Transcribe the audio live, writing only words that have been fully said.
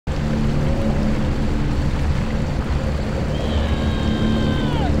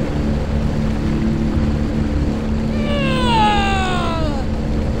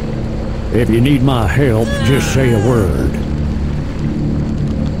If you need my help, just say a word.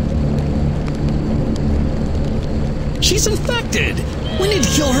 She's infected! We need to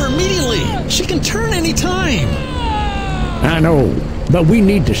kill her immediately! She can turn any time! I know, but we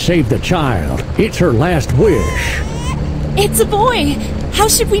need to save the child. It's her last wish. It's a boy! How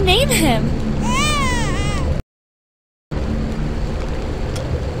should we name him?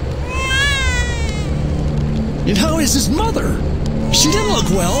 And how is his mother? She didn't look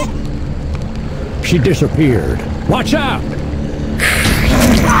well. She disappeared. Watch out!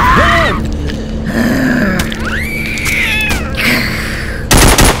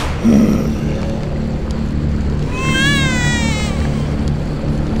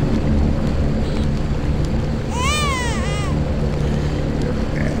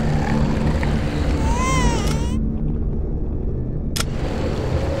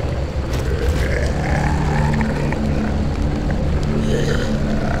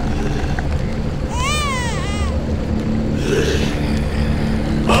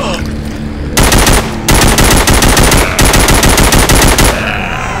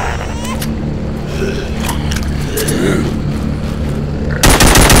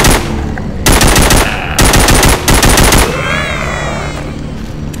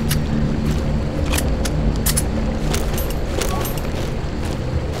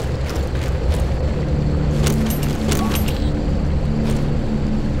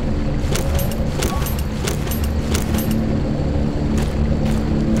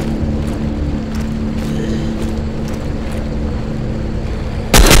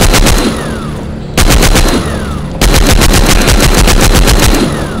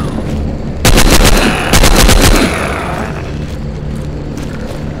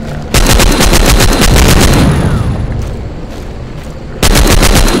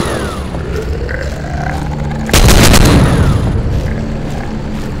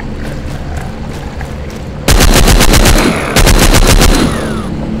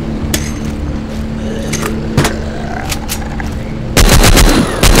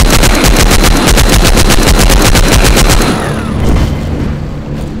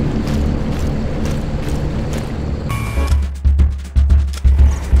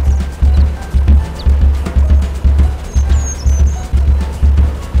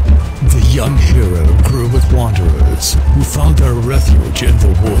 Young hero grew with wanderers who found their refuge in the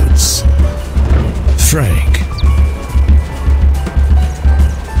woods. Frank.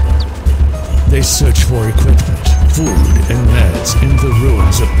 They search for equipment, food, and meds in the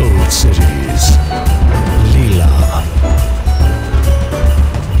ruins of old cities. Leela.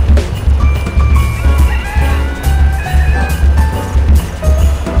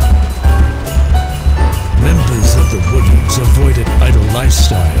 Members of the Woodies avoided idle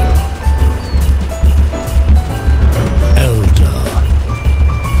lifestyle.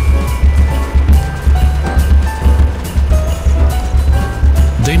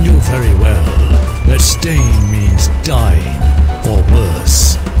 They knew very well that staying means dying, or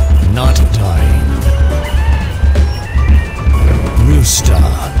worse, not dying. Rooster.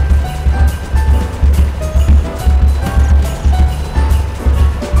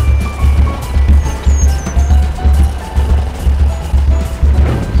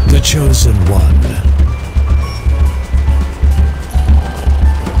 The Chosen One.